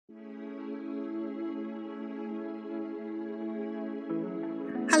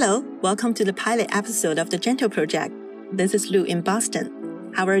Hello, welcome to the pilot episode of the Gentle Project. This is Lu in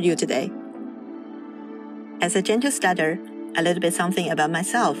Boston. How are you today? As a gentle starter, a little bit something about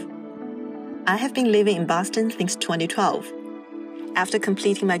myself. I have been living in Boston since 2012. After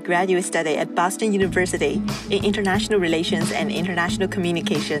completing my graduate study at Boston University in International Relations and International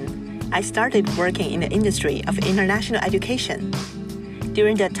Communication, I started working in the industry of international education.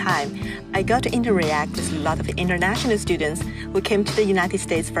 During that time, I got to interact with a lot of international students who came to the United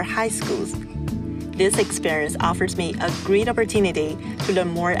States for high schools. This experience offers me a great opportunity to learn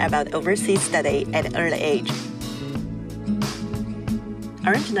more about overseas study at an early age.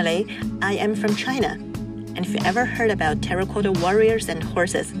 Originally, I am from China, and if you ever heard about terracotta warriors and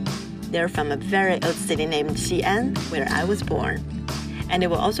horses, they're from a very old city named Xi'an, where I was born, and they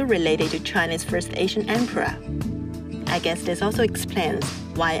were also related to China's first Asian emperor. I guess this also explains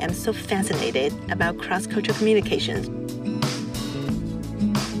why I'm so fascinated about cross-cultural communications.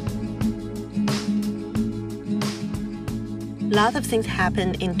 Lots of things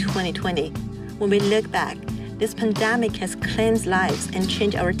happened in 2020. When we look back, this pandemic has claimed lives and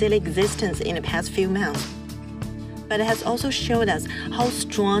changed our daily existence in the past few months. But it has also showed us how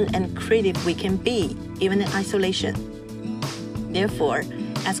strong and creative we can be, even in isolation. Therefore,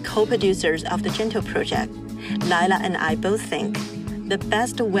 as co-producers of the Gentle Project, Lyla and I both think the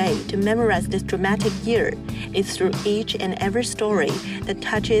best way to memorize this dramatic year is through each and every story that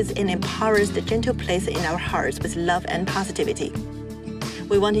touches and empowers the gentle place in our hearts with love and positivity.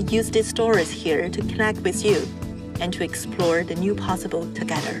 We want to use these stories here to connect with you and to explore the new possible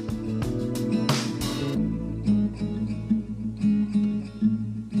together.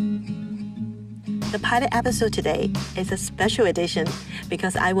 The pilot episode today is a special edition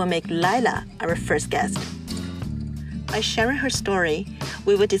because I will make Lyla our first guest. By sharing her story,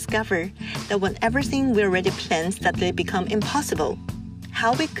 we will discover that when everything we already planned suddenly become impossible,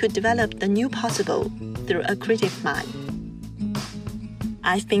 how we could develop the new possible through a creative mind.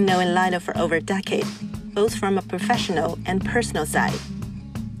 I've been knowing Lyla for over a decade, both from a professional and personal side.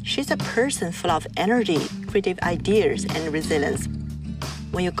 She's a person full of energy, creative ideas, and resilience.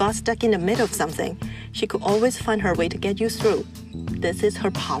 When you got stuck in the middle of something, she could always find her way to get you through. This is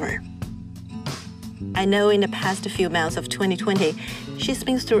her power. I know in the past few months of 2020, she's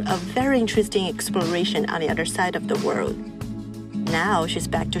been through a very interesting exploration on the other side of the world. Now she's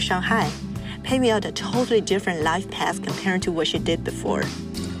back to Shanghai, paving out a totally different life path compared to what she did before.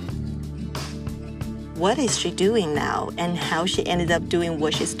 What is she doing now and how she ended up doing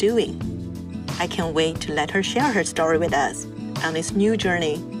what she's doing? I can't wait to let her share her story with us on this new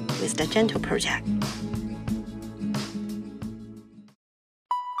journey with the Gentle Project.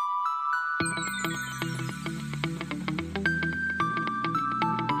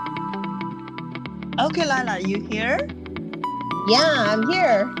 Okay, Lyla, you here? Yeah, I'm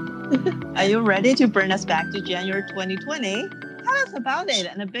here. Are you ready to bring us back to January 2020? Tell us about it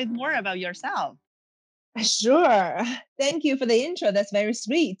and a bit more about yourself. Sure. Thank you for the intro. That's very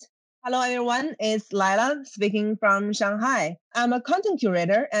sweet. Hello, everyone. It's Lyla speaking from Shanghai. I'm a content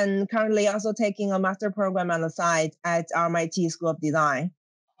curator and currently also taking a master program on the side at MIT School of Design.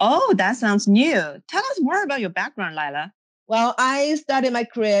 Oh, that sounds new. Tell us more about your background, Lyla. Well, I started my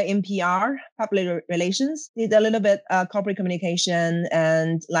career in PR, public relations, did a little bit corporate communication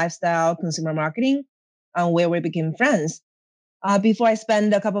and lifestyle consumer marketing, where we became friends. Before I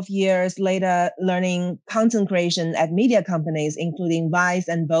spent a couple of years later learning content creation at media companies, including Vice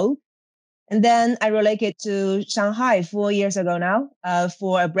and Vogue. And then I relocated to Shanghai 4 years ago now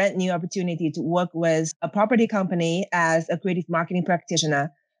for a brand new opportunity to work with a property company as a creative marketing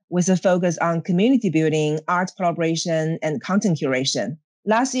practitioner with a focus on community building, art collaboration, and content curation.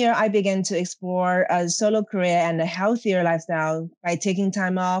 Last year, I began to explore a solo career and a healthier lifestyle by taking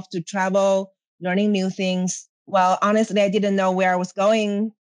time off to travel, learning new things. Well, honestly, I didn't know where I was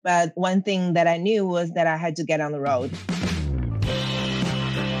going, but one thing that I knew was that I had to get on the road.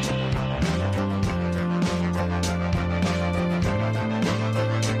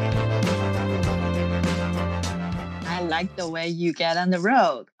 I like the way you get on the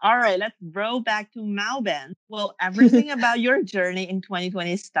road. All right, let's roll back to Melbourne. Well, everything about your journey in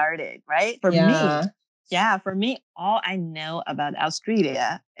 2020 started, right? For me, all I know about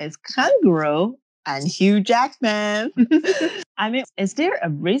Australia is kangaroo and Hugh Jackman. I mean, is there a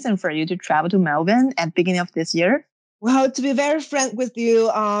reason for you to travel to Melbourne at the beginning of this year? Well, to be very frank with you,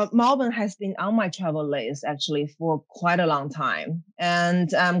 Melbourne has been on my travel list actually for quite a long time.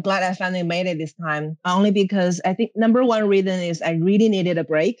 And I'm glad I finally made it this time, only because I think number one reason is I really needed a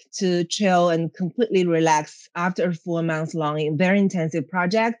break to chill and completely relax after a 4 months long, very intensive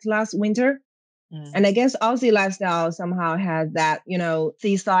project last winter. And I guess Aussie lifestyle somehow has that,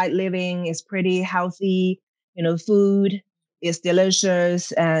 seaside living is pretty healthy, food is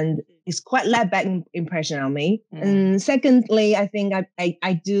delicious and it's quite laid back impression on me. And secondly, I think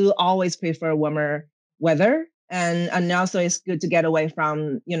I do always prefer warmer weather. And also it's good to get away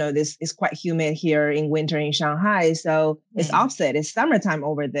from, this is quite humid here in winter in Shanghai. So it's opposite. It's summertime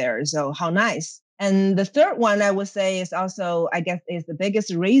over there. So how nice. And the third one I would say is also, I guess, is the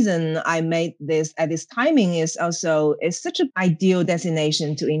biggest reason I made this at this timing is also it's such an ideal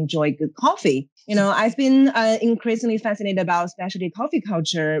destination to enjoy good coffee. I've been increasingly fascinated about specialty coffee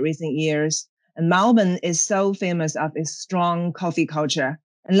culture recent years. And Melbourne is so famous of its strong coffee culture.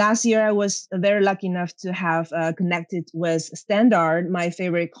 And last year, I was very lucky enough to have connected with Standard, my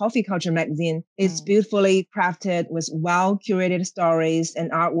favorite coffee culture magazine. It's beautifully crafted with well-curated stories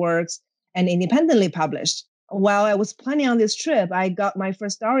and artworks and independently published. While I was planning on this trip, I got my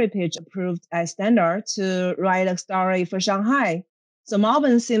first story pitch approved at Standard to write a story for Shanghai. So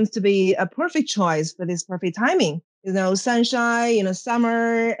Melbourne seems to be a perfect choice for this perfect timing. Sunshine,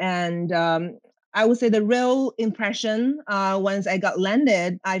 summer, and I would say the real impression once I got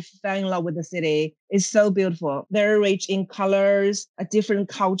landed, I fell in love with the city. It's so beautiful, very rich in colors, different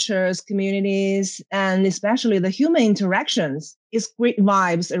cultures, communities, and especially the human interactions. It's great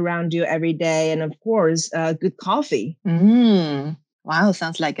vibes around you every day, and of course, good coffee. Wow,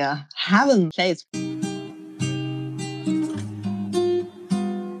 sounds like a heaven place.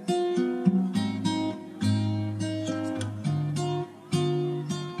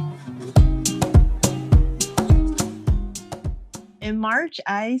 In March,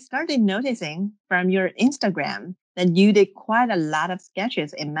 I started noticing from your Instagram that you did quite a lot of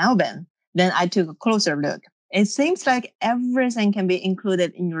sketches in Melbourne. Then I took a closer look. It seems like everything can be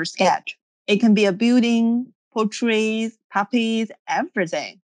included in your sketch. It can be a building, portraits, puppies,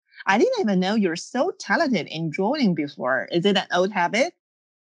 everything. I didn't even know you're so talented in drawing before. Is it an old habit?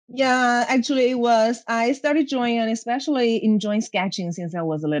 Yeah, actually, it was. I started drawing and especially enjoying sketching since I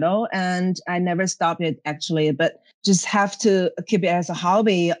was little, and I never stopped it actually, but just have to keep it as a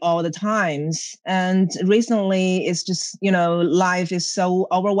hobby all the times. And recently, it's just, life is so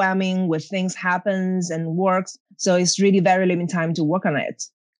overwhelming with things happens and works. So it's really very limited time to work on it.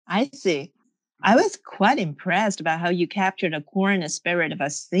 I see. I was quite impressed by how you captured the core and the spirit of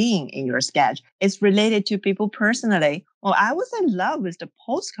a scene in your sketch. It's related to people personally. Well, I was in love with the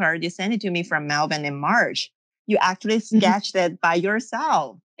postcard you sent it to me from Melbourne in March. You actually sketched it by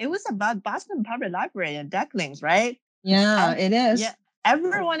yourself. It was about Boston Public Library and ducklings, right? Yeah, it is. Yeah.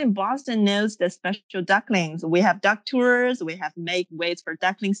 Everyone in Boston knows the special ducklings. We have duck tours. We have made ways for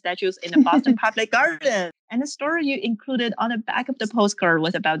duckling statues in the Boston Public Garden. And the story you included on the back of the postcard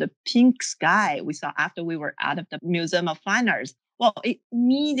was about the pink sky we saw after we were out of the Museum of Fine Arts. Well, it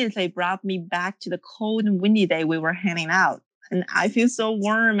immediately brought me back to the cold and windy day we were hanging out. And I feel so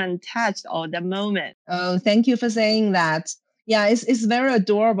warm and touched all that moment. Oh, thank you for saying that. Yeah, it's very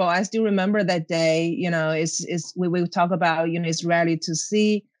adorable. I still remember that day. It's we talk about, it's rarely to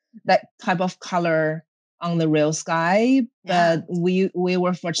see that type of color on the real sky, but we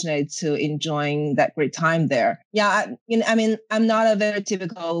were fortunate to enjoying that great time there. Yeah, I'm not a very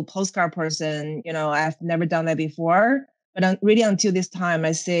typical postcard person. I've never done that before. But really, until this time,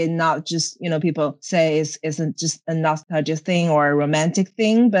 I say not just, people say it's just a nostalgic thing or a romantic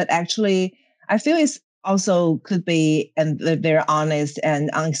thing, but actually, I feel it's also could be a very honest and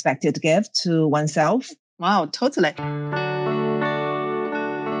unexpected gift to oneself. Wow, totally.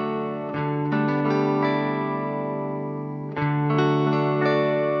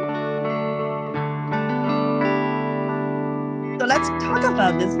 So let's talk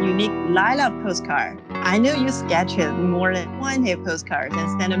about this unique Lyla postcard. I know you sketched more than 20 postcards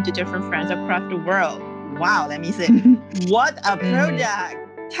and sent them to different friends across the world. Wow, let me see. What a project!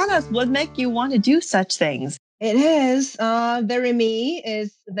 Tell us what made you want to do such things. It is very me.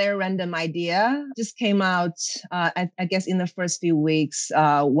 It's a very random idea. Just came out, I guess, in the first few weeks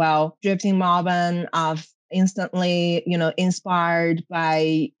while drifting Melbourne. Instantly, inspired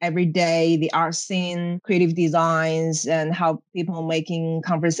by every day, the art scene, creative designs, and how people making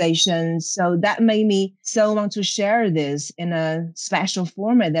conversations. So that made me so want to share this in a special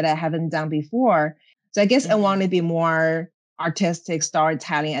format that I haven't done before. So I guess I want to be more artistic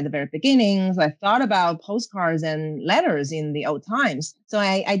storytelling at the very beginning. So I thought about postcards and letters in the old times. So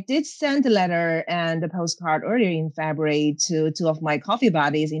I did send a letter and a postcard earlier in February to two of my coffee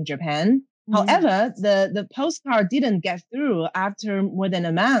buddies in Japan. However, the postcard didn't get through after more than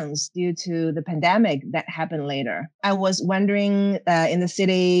a month due to the pandemic that happened later. I was wandering in the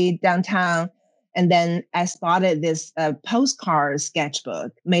city downtown, and then I spotted this postcard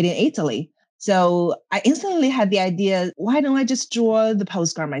sketchbook made in Italy. So I instantly had the idea, why don't I just draw the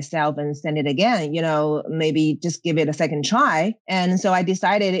postcard myself and send it again? Maybe just give it a second try. And so I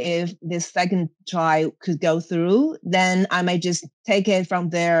decided if this second try could go through, then I might just take it from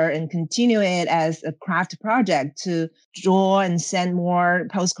there and continue it as a craft project to draw and send more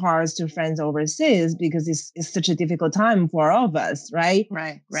postcards to friends overseas, because it's such a difficult time for all of us, right?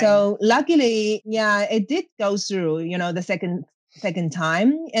 Right. So luckily, yeah, it did go through, the second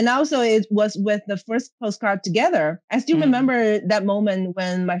time. And also it was with the first postcard together. I still remember that moment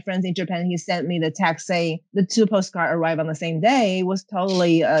when my friends in Japan, he sent me the text saying the two postcards arrived on the same day. It was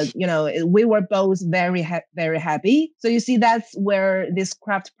totally, we were both very, very happy. So you see, that's where this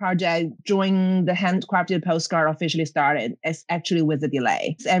craft project, drawing the handcrafted postcard, officially started. It's actually with a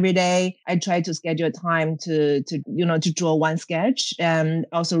delay. So every day I try to schedule a time to draw one sketch and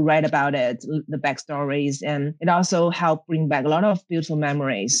also write about it, the backstories. And it also helped bring back a lot of beautiful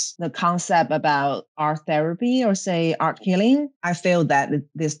memories. The concept about art therapy, or say art healing, I feel that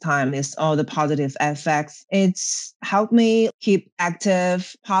this time is all the positive effects. It's helped me keep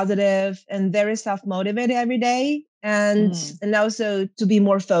active, positive, and very self-motivated every day. And also to be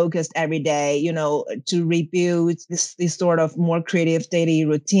more focused every day, to rebuild this sort of more creative daily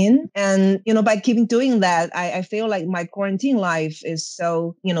routine. And, by keeping doing that, I feel like my quarantine life is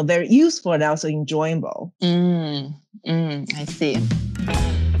so, very useful and also enjoyable. I see.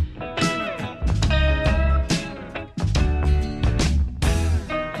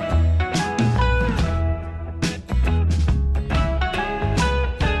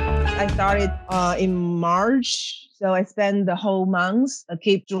 I started in March. So I spent the whole month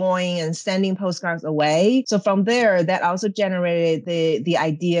keep drawing and sending postcards away. So from there, that also generated the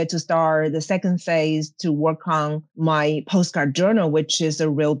idea to start the second phase to work on my postcard journal, which is a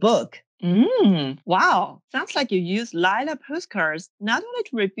real book. Wow. Sounds like you use Lyla postcards not only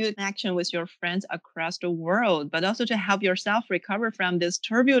to rebuild connection with your friends across the world, but also to help yourself recover from this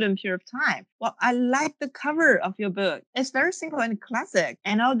turbulent period of time. Well, I like the cover of your book. It's very simple and classic.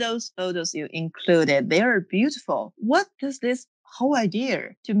 And all those photos you included, they are beautiful. What does this whole idea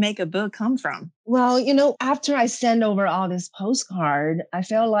to make a book come from? Well, after I send over all this postcard, I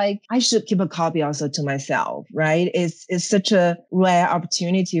felt like I should keep a copy also to myself, right? It's such a rare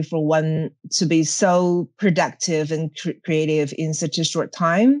opportunity for one to be so productive and creative in such a short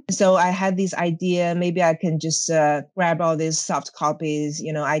time. So I had this idea, maybe I can just grab all these soft copies.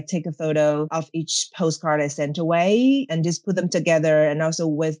 I take a photo of each postcard I sent away and just put them together. And also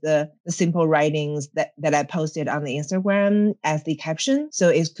with the simple writings that I posted on the Instagram as the caption. So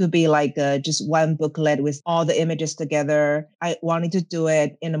it could be like just one booklet with all the images together. I wanted to do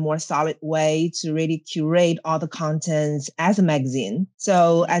it in a more solid way to really curate all the contents as a magazine.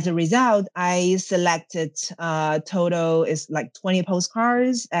 So as a result, I selected total is like 20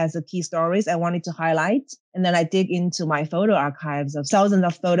 postcards as the key stories I wanted to highlight. And then I dig into my photo archives of thousands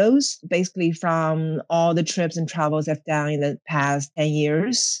of photos, basically from all the trips and travels I've done in the past 10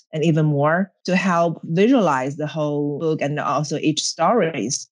 years and even more, to help visualize the whole book and also each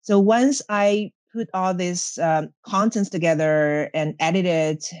stories. So once I put all these contents together and edit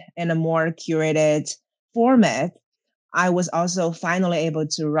it in a more curated format, I was also finally able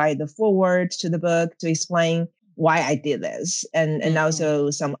to write the foreword to the book to explain why I did this, and also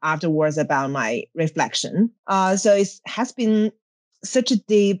some afterwards about my reflection. So it has been such a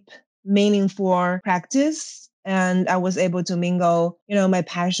deep, meaningful practice. And I was able to mingle, my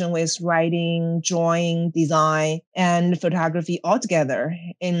passion with writing, drawing, design, and photography all together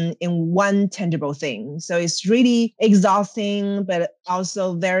in one tangible thing. So it's really exhausting, but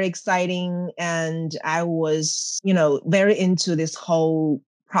also very exciting. And I was, very into this whole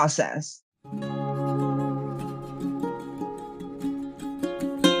process.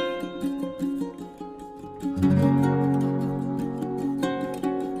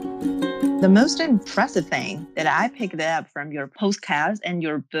 The most impressive thing that I picked up from your postcards and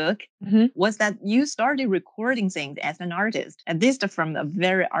your book was that you started recording things as an artist, at least from a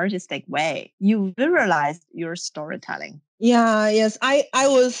very artistic way. You visualized your storytelling. Yeah, yes. I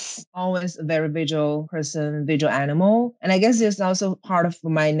was always a very visual person, visual animal. And I guess it's also part of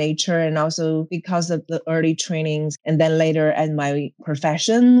my nature, and also because of the early trainings and then later at my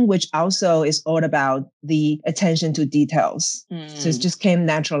profession, which also is all about the attention to details. So it just came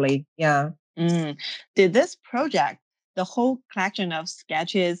naturally. Yeah. Did this project, the whole collection of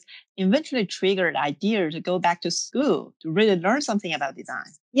sketches, eventually triggered the idea to go back to school to really learn something about design.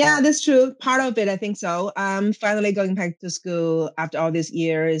 Yeah, that's true. Part of it, I think so. I'm finally going back to school after all these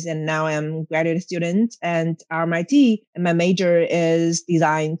years, and now I'm a graduate student at RMIT, and my major is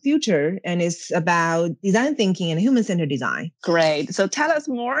design future, and it's about design thinking and human-centered design. Great. So tell us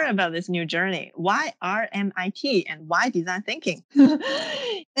more about this new journey. Why RMIT and why design thinking?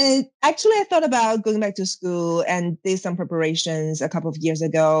 And actually, I thought about going back to school and did some preparations a couple of years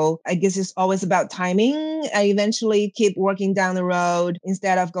ago. I guess it's always about timing. I eventually keep working down the road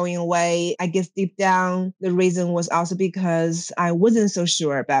instead of going away. I guess deep down, the reason was also because I wasn't so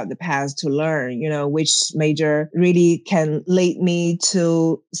sure about the path to learn, which major really can lead me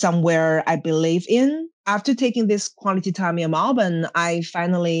to somewhere I believe in. After taking this quality time in Melbourne, I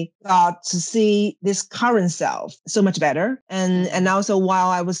finally got to see this current self so much better. And also while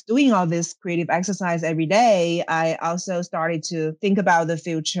I was doing all this creative exercise every day, I also started to think about the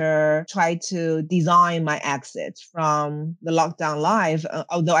future, try to design my exit from the lockdown life,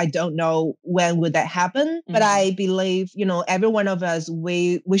 although I don't know when would that happen. But I believe, every one of us,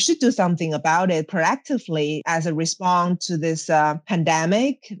 we should do something about it proactively as a response to this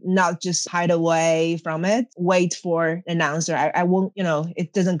pandemic, not just hide away from it, wait for an answer. I won't,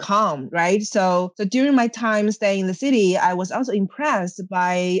 it doesn't come, right? So during my time staying in the city, I was also impressed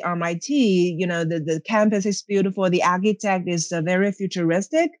by RMIT. The campus is beautiful. The architect is very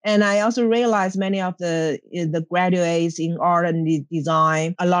futuristic. And I also realized many of the graduates in art and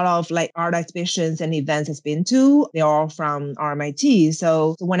design, a lot of like art exhibitions and events has been to, they're all from RMIT.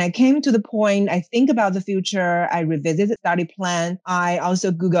 So when I came to the point, I think about the future, I revisited the study plan. I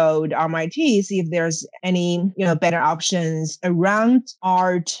also Googled RMIT, see if there's any, better options around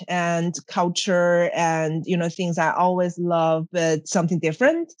art and culture and, things I always love, but something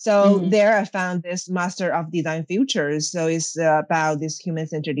different. So there I found this Master of Design Futures. So it's about this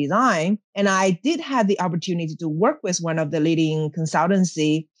human-centered design. And I did have the opportunity to work with one of the leading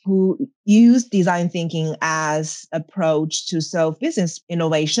consultancy who use design thinking as approach to solve business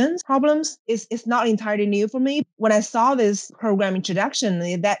innovations problems. It's not entirely new for me. When I saw this program introduction,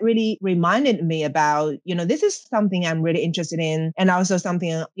 that really reminded me about, this is something I'm really interested in, and also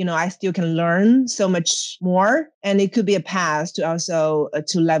something, I still can learn so much more. And it could be a path to also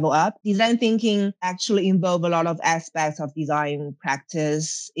to level up. Design thinking actually involve a lot of aspects of design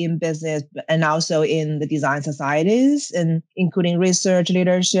practice in business and also in the design societies, and including research,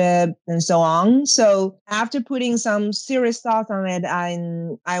 leadership, and so on. So after putting some serious thoughts on it,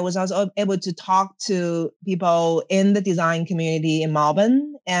 I was also able to talk to people in the design community in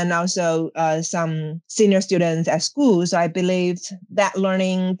Melbourne and also some senior students at school. So I believed that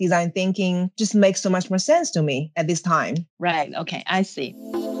learning design thinking just makes so much more sense to me at this time. Right. Okay. I see.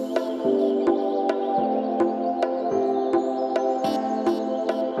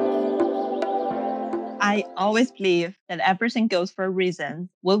 I always believe that everything goes for a reason.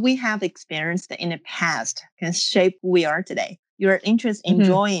 What we have experienced in the past can shape who we are today. Your interest in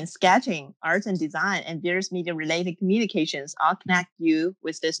drawing, sketching, arts and design, and various media-related communications all connect you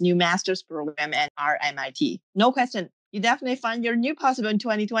with this new master's program at RMIT. No question. You definitely find your new possible in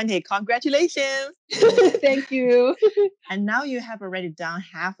 2020. Congratulations. Thank you. And now you have already done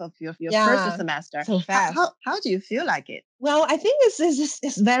half of your first semester. So fast. How do you feel like it? Well, I think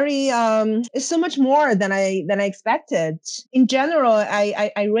it's very it's so much more than I expected. In general,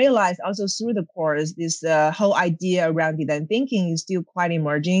 I realized also through the course this whole idea around design thinking is still quite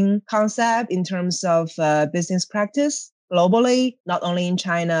emerging concept in terms of business practice globally, not only in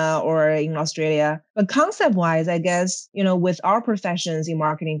China or in Australia, but concept-wise, I guess, with our professions in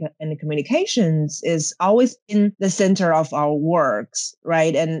marketing and communications is always in the center of our works,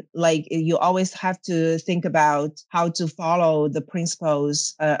 right? And like you always have to think about how to follow the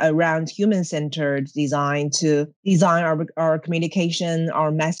principles around human-centered design to design our communication,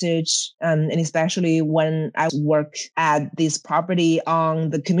 our message, and especially when I work at this property on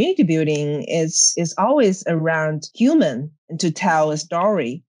the community building, is always around human and to tell a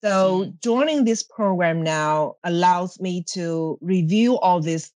story. So joining this program now allows me to review all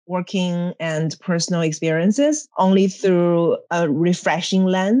these working and personal experiences only through a refreshing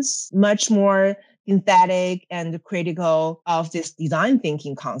lens, much more synthetic and critical of this design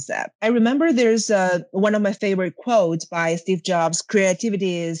thinking concept. I remember there's one of my favorite quotes by Steve Jobs: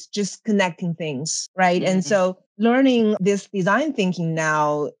 creativity is just connecting things, right? And so learning this design thinking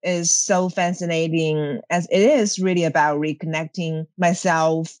now is so fascinating, as it is really about reconnecting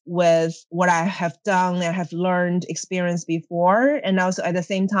myself with what I have done and have learned, experienced before, and also at the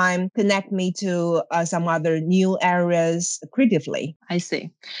same time connect me to some other new areas creatively. I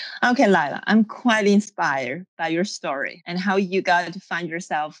see. Okay, Lyla, I'm quite inspired by your story and how you got to find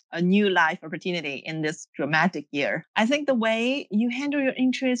yourself a new life opportunity in this dramatic year. I think the way you handle your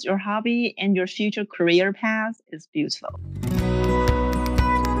interests, your hobby, and your future career path is beautiful.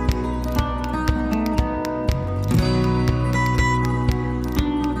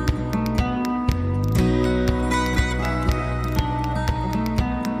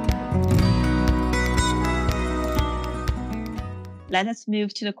 Let us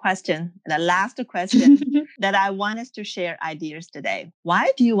move to the last question that I want us to share ideas today.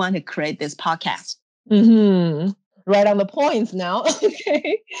 Why do you want to create this podcast? Right on the points now.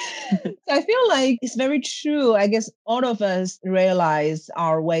 Okay. So I feel like it's very true. I guess all of us realize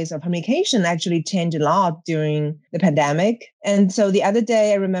our ways of communication actually changed a lot during the pandemic. And so the other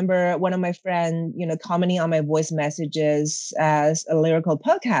day, I remember one of my friends, commenting on my voice messages as a lyrical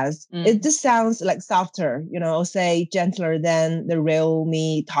podcast. It just sounds like softer, say gentler than the real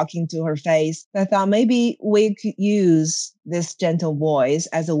me talking to her face. I thought maybe we could use this gentle voice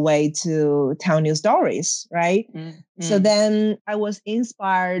as a way to tell new stories, right? So then I was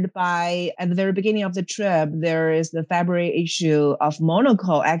inspired by, at the very beginning of the trip, there is the February issue of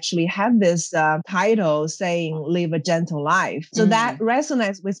Monaco actually had this title saying, "Live a Gentle Life." So that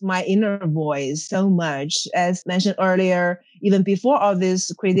resonates with my inner voice so much. As mentioned earlier, even before all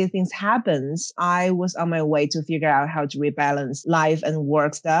these crazy things happens, I was on my way to figure out how to rebalance life and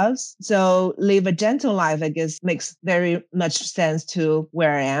work stuff. So live a gentle life, I guess, makes very much sense to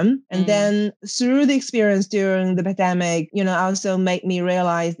where I am. And then through the experience during the pandemic, also made me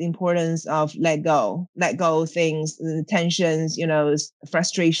realize the importance of let go of things, the tensions,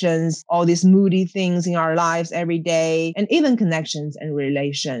 frustrations, all these moody things in our lives every day, and even connections and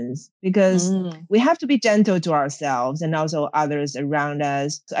relations, because we have to be gentle to ourselves and also others around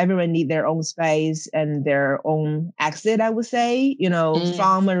us. So everyone need their own space and their own exit, I would say,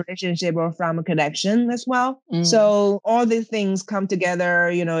 from a relationship or from a connection as well. So all these things come together,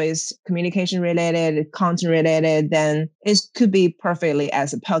 is communication related, content related, then it could be perfectly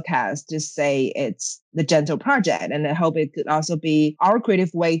as a podcast, just say it's the Gentle Project. And I hope it could also be our creative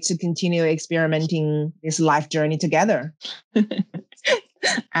way to continue experimenting this life journey together.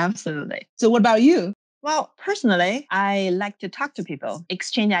 Absolutely. So what about you? Well, personally, I like to talk to people,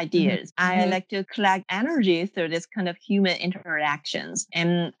 exchange ideas. I like to collect energy through this kind of human interactions.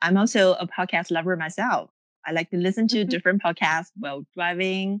 And I'm also a podcast lover myself. I like to listen to different podcasts while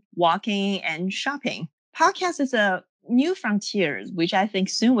driving, walking, and shopping. Podcast is a new frontier, which I think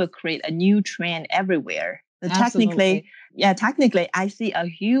soon will create a new trend everywhere. Technically, I see a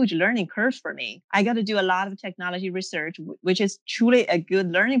huge learning curve for me. I got to do a lot of technology research, which is truly a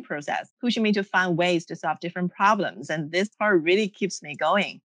good learning process, pushing me to find ways to solve different problems. And this part really keeps me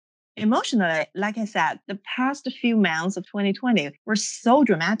going. Emotionally, like I said, the past few months of 2020 were so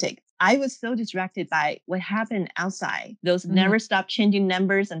dramatic. I was so distracted by what happened outside. Those never stop changing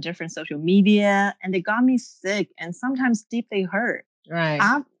numbers on different social media, and they got me sick and sometimes deeply hurt. Right.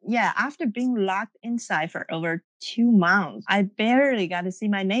 After being locked inside for over 2 months, I barely got to see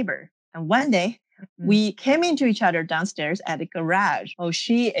my neighbor. And one day, we came into each other downstairs at the garage. Oh,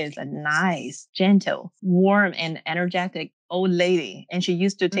 she is a nice, gentle, warm, and energetic old lady. And she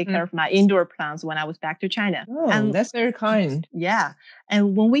used to take care of my indoor plants when I was back to China. Oh, and that's very kind. Yeah.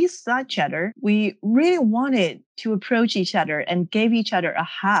 And when we saw each other, we really wanted to approach each other and gave each other a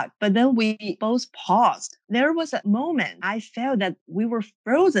hug. But then we both paused. There was a moment I felt that we were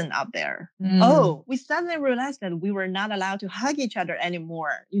frozen up there. Oh, we suddenly realized that we were not allowed to hug each other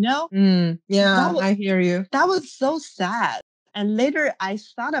anymore, Yeah, I hear you. That was so sad. And later I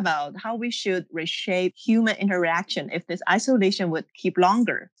thought about how we should reshape human interaction if this isolation would keep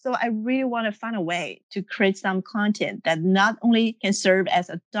longer. So I really want to find a way to create some content that not only can serve as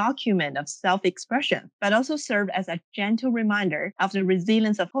a document of self-expression, but also serve as a gentle reminder of the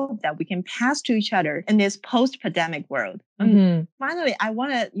resilience of hope that we can pass to each other in this post-pandemic world. Finally, I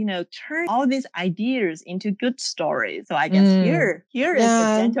want to, turn all these ideas into good stories. So I guess here is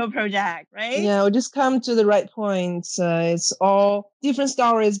the Gentle Project, right? Yeah, we just come to the right point. It's all different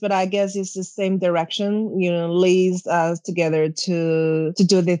stories, but I guess it's the same direction, leads us together to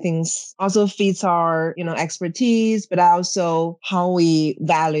do the things. Also fits our, expertise, but also how we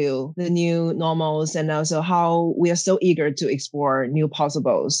value the new normals and also how we are so eager to explore new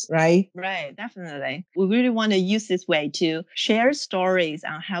possibles, right? Right, definitely. We really want to use this way to share stories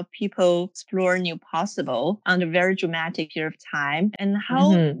on how people explore new possible on a very dramatic period of time and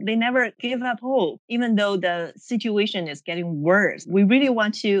how they never give up hope, even though the situation is getting worse. We really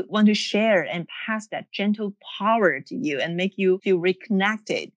want to share and pass that gentle power to you and make you feel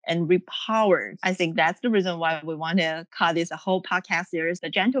reconnected and repowered. I think that's the reason why we want to call this a whole podcast series, The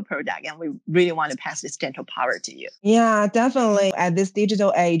Gentle Project, and we really want to pass this gentle power to you. Yeah, definitely. At this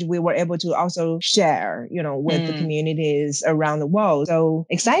digital age, we were able to also share, with the communities around the world. So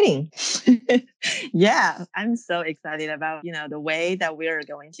exciting. Yeah, I'm so excited about, the way that we're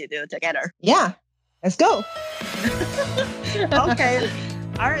going to do it together. Yeah, let's go. Okay.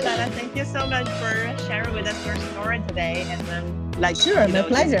 All right, Lyla, thank you so much for sharing with us your story today. And then, sure, my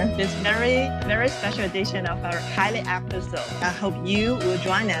pleasure. This very, very special edition of our highly episode. I hope you will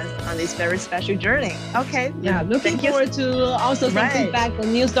join us on this very special journey. Okay. Yeah, looking forward to also some feedback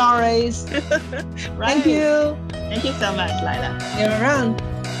on new stories. Thank you. Thank you so much, Lyla. You're around.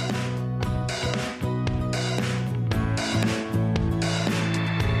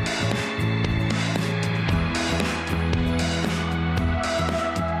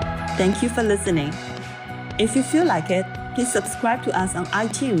 Thank you for listening. If you feel like it, please subscribe to us on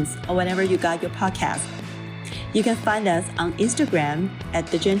iTunes or whenever you got your podcast. You can find us on Instagram at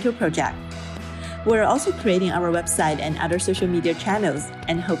The Gentle Project. We're also creating our website and other social media channels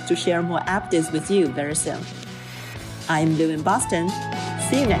and hope to share more updates with you very soon. I'm Lu in Boston.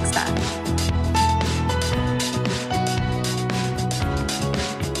 See you next time.